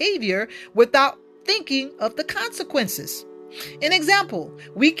our behavior without thinking of the consequences. An example,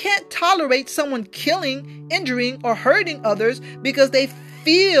 we can't tolerate someone killing, injuring, or hurting others because they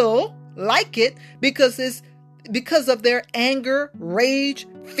feel like it because of their anger, rage,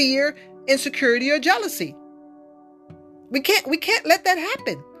 fear, insecurity, or jealousy. We can't let that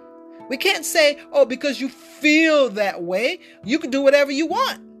happen. We can't say, oh, because you feel that way, you can do whatever you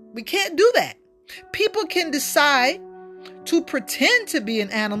want. We can't do that. People can decide to pretend to be an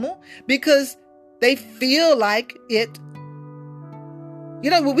animal because they feel like it.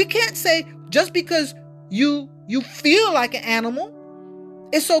 We can't say just because you feel like an animal,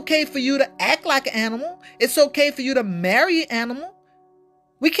 it's okay for you to act like an animal. It's okay for you to marry an animal.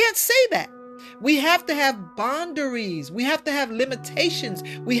 We can't say that. We have to have boundaries. We have to have limitations.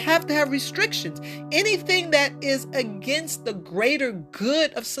 We have to have restrictions. Anything that is against the greater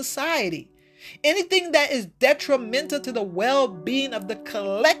good of society, anything that is detrimental to the well-being of the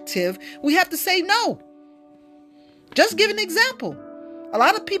collective, we have to say no. Just give an example. A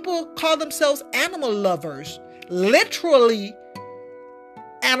lot of people call themselves animal lovers, literally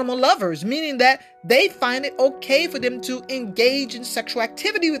animal lovers, meaning that they find it okay for them to engage in sexual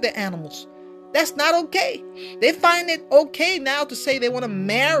activity with their animals. That's not okay. They find it okay now to say they want to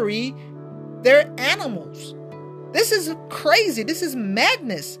marry their animals. This is crazy. This is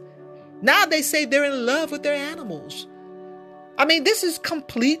madness. Now they say they're in love with their animals. I mean, this is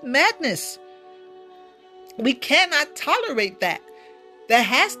complete madness. We cannot tolerate that. There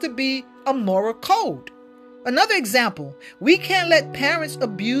has to be a moral code. Another example, we can't let parents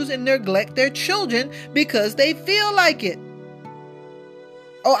abuse and neglect their children because they feel like it.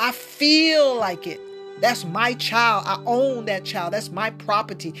 Oh, I feel like it. That's my child. I own that child. That's my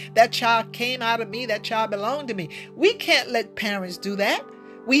property. That child came out of me. That child belonged to me. We can't let parents do that.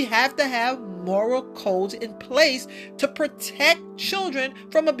 We have to have moral codes in place to protect children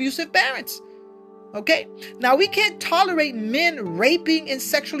from abusive parents. Okay? Now, we can't tolerate men raping and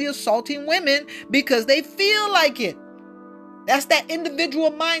sexually assaulting women because they feel like it. That's that individual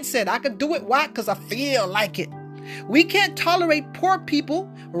mindset. I could do it. Why? Because I feel like it. We can't tolerate poor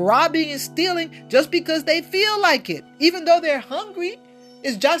people robbing and stealing just because they feel like it. Even though they're hungry,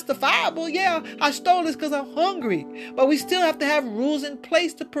 it's justifiable. Yeah, I stole this because I'm hungry. But we still have to have rules in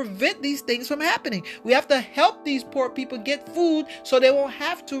place to prevent these things from happening. We have to help these poor people get food so they won't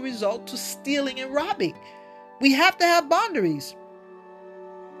have to resort to stealing and robbing. We have to have boundaries.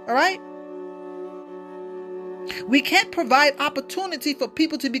 All right? We can't provide opportunity for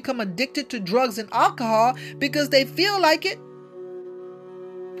people to become addicted to drugs and alcohol because they feel like it.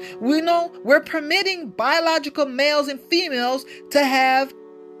 We know we're permitting biological males and females to have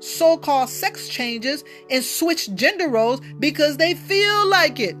so-called sex changes and switch gender roles because they feel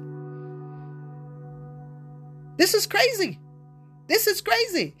like it. This is crazy. This is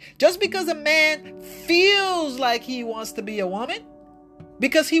crazy. Just because a man feels like he wants to be a woman,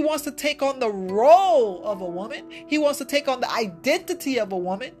 because he wants to take on the role of a woman. He wants to take on the identity of a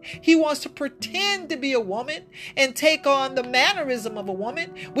woman. He wants to pretend to be a woman and take on the mannerism of a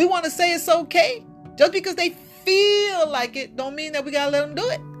woman. We want to say it's okay. Just because they feel like it don't mean that we got to let them do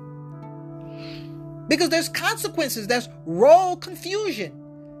it. Because there's consequences. There's role confusion.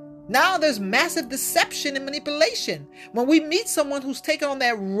 Now there's massive deception and manipulation. When we meet someone who's taken on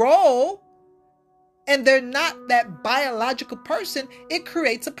that role, and they're not that biological person, it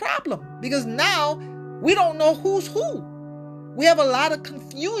creates a problem because now we don't know who's who. We have a lot of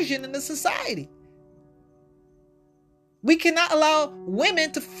confusion in the society. We cannot allow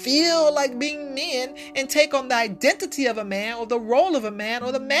women to feel like being men and take on the identity of a man or the role of a man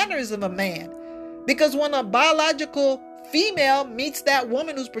or the manners of a man. Because when a biological female meets that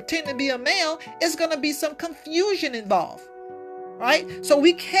woman who's pretending to be a male, it's going to be some confusion involved. Right? So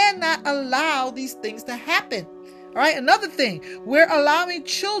we cannot allow these things to happen. All right. Another thing, we're allowing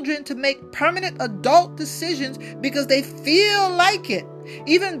children to make permanent adult decisions because they feel like it,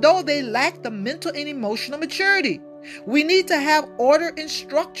 even though they lack the mental and emotional maturity. We need to have order and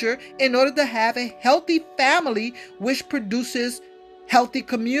structure in order to have a healthy family, which produces healthy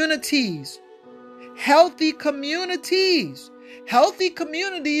communities. Healthy communities. Healthy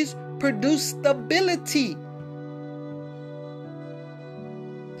communities produce stability.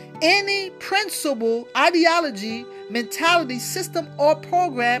 Any principle, ideology, mentality, system, or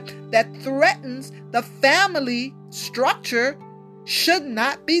program that threatens the family structure should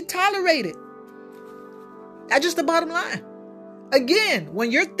not be tolerated. That's just the bottom line. Again,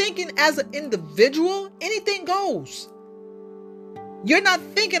 when you're thinking as an individual, anything goes. You're not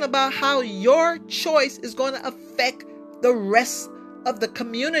thinking about how your choice is going to affect the rest of the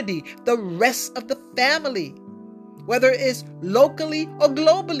community, the rest of the family, whether it's locally or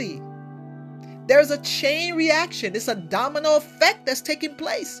globally. There's a chain reaction. It's a domino effect that's taking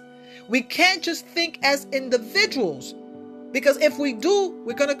place. We can't just think as individuals, because if we do,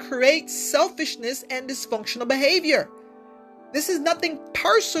 we're going to create selfishness and dysfunctional behavior. This is nothing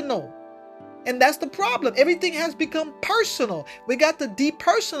personal. And that's the problem. Everything has become personal. We got to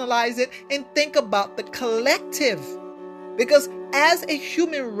depersonalize it and think about the collective. Because as a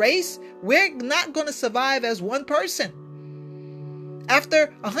human race, we're not going to survive as one person. After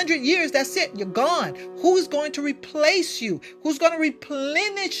 100 years, that's it. You're gone. Who's going to replace you? Who's going to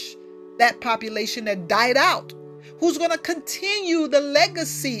replenish that population that died out? who's going to continue the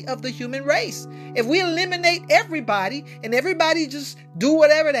legacy of the human race. If we eliminate everybody and everybody just do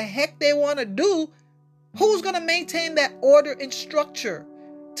whatever the heck they want to do, who's going to maintain that order and structure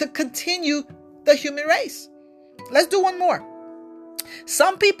to continue the human race? Let's do one more.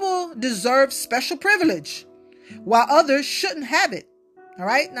 Some people deserve special privilege, while others shouldn't have it. All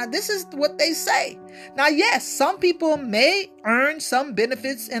right. Now, this is what they say. Now, yes, some people may earn some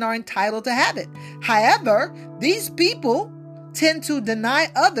benefits and are entitled to have it. However, these people tend to deny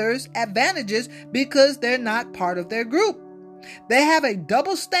others advantages because they're not part of their group. They have a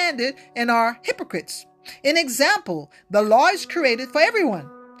double standard and are hypocrites. An example, the law is created for everyone,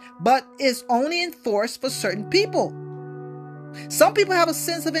 but is only enforced for certain people. Some people have a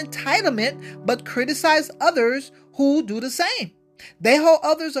sense of entitlement, but criticize others who do the same. They hold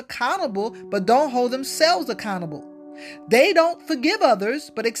others accountable, but don't hold themselves accountable. They don't forgive others,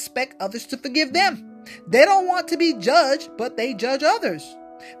 but expect others to forgive them. They don't want to be judged, but they judge others.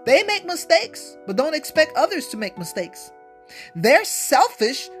 They make mistakes, but don't expect others to make mistakes. They're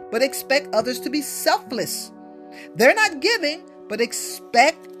selfish, but expect others to be selfless. They're not giving, but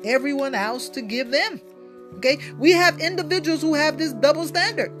expect everyone else to give them. Okay? We have individuals who have this double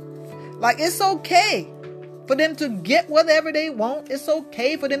standard. Like, it's okay for them to get whatever they want. It's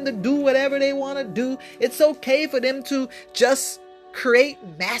okay for them to do whatever they want to do. It's okay for them to just create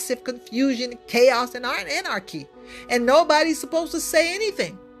massive confusion, chaos, and anarchy. And nobody's supposed to say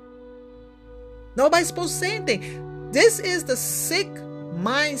anything. Nobody's supposed to say anything. This is the sick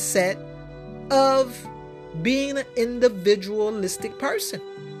mindset of being an individualistic person.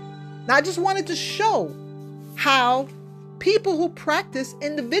 Now, I just wanted to show how people who practice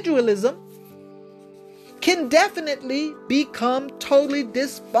individualism can definitely become totally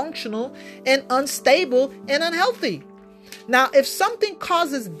dysfunctional and unstable and unhealthy. Now, if something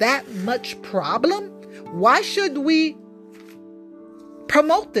causes that much problem, why should we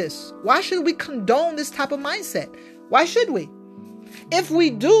promote this? Why should we condone this type of mindset? Why should we? If we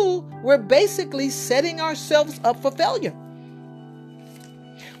do, we're basically setting ourselves up for failure.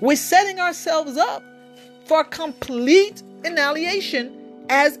 We're setting ourselves up for complete annihilation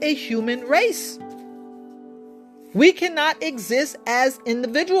as a human race. We cannot exist as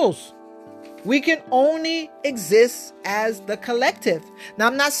individuals. We can only exist as the collective. Now,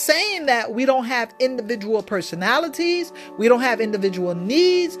 I'm not saying that we don't have individual personalities. We don't have individual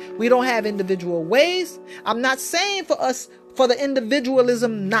needs. We don't have individual ways. I'm not saying for the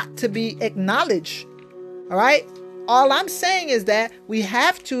individualism not to be acknowledged. All right? All I'm saying is that we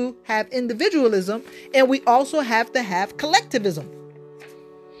have to have individualism and we also have to have collectivism.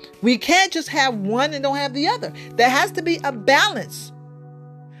 We can't just have one and don't have the other. There has to be a balance.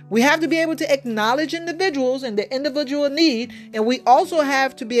 We have to be able to acknowledge individuals and their individual need, and we also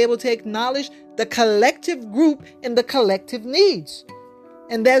have to be able to acknowledge the collective group and the collective needs.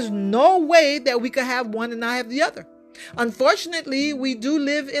 And there's no way that we could have one and not have the other. Unfortunately, we do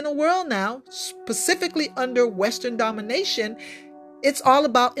live in a world now, specifically under Western domination. It's all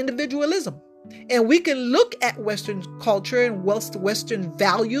about individualism. And we can look at Western culture and Western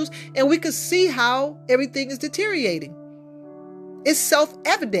values, and we can see how everything is deteriorating. It's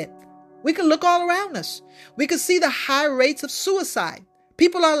self-evident. We can look all around us. We can see the high rates of suicide.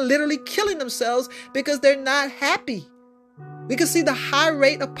 People are literally killing themselves because they're not happy. We can see the high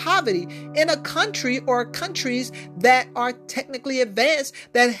rate of poverty in a country or countries that are technically advanced,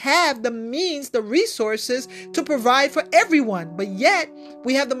 that have the means, the resources to provide for everyone. But yet,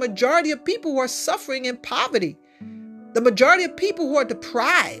 we have the majority of people who are suffering in poverty. The majority of people who are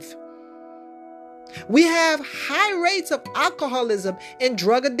deprived. We have high rates of alcoholism and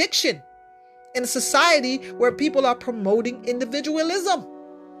drug addiction in a society where people are promoting individualism.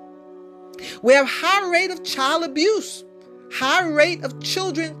 We have high rate of child abuse, high rate of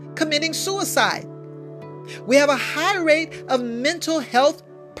children committing suicide. We have a high rate of mental health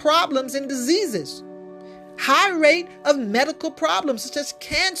problems and diseases, high rate of medical problems such as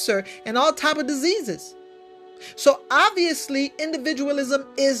cancer and all type of diseases. So obviously, individualism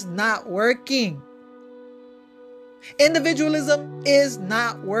is not working. Individualism is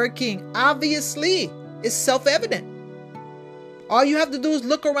not working. Obviously, it's self-evident. All you have to do is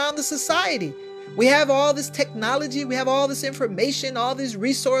look around the society. We have all this technology, we have all this information, all this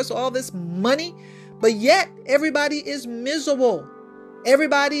resource, all this money, but yet everybody is miserable.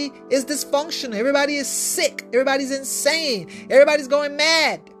 Everybody is dysfunctional. Everybody is sick. Everybody's insane. Everybody's going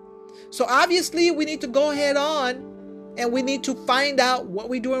mad. So obviously, we need to go head on and we need to find out what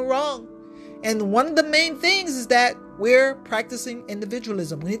we're doing wrong. And one of the main things is that we're practicing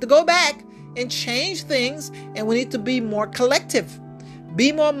individualism. We need to go back and change things, and we need to be more collective,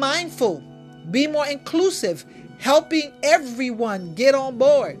 be more mindful, be more inclusive, helping everyone get on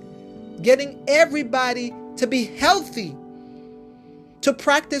board, getting everybody to be healthy, to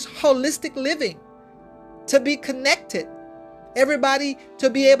practice holistic living, to be connected, everybody to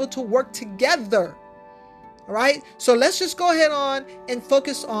be able to work together. All right? So let's just go ahead on and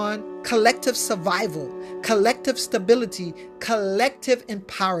focus on collective survival, collective stability, collective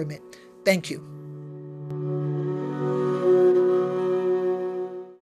empowerment. Thank you.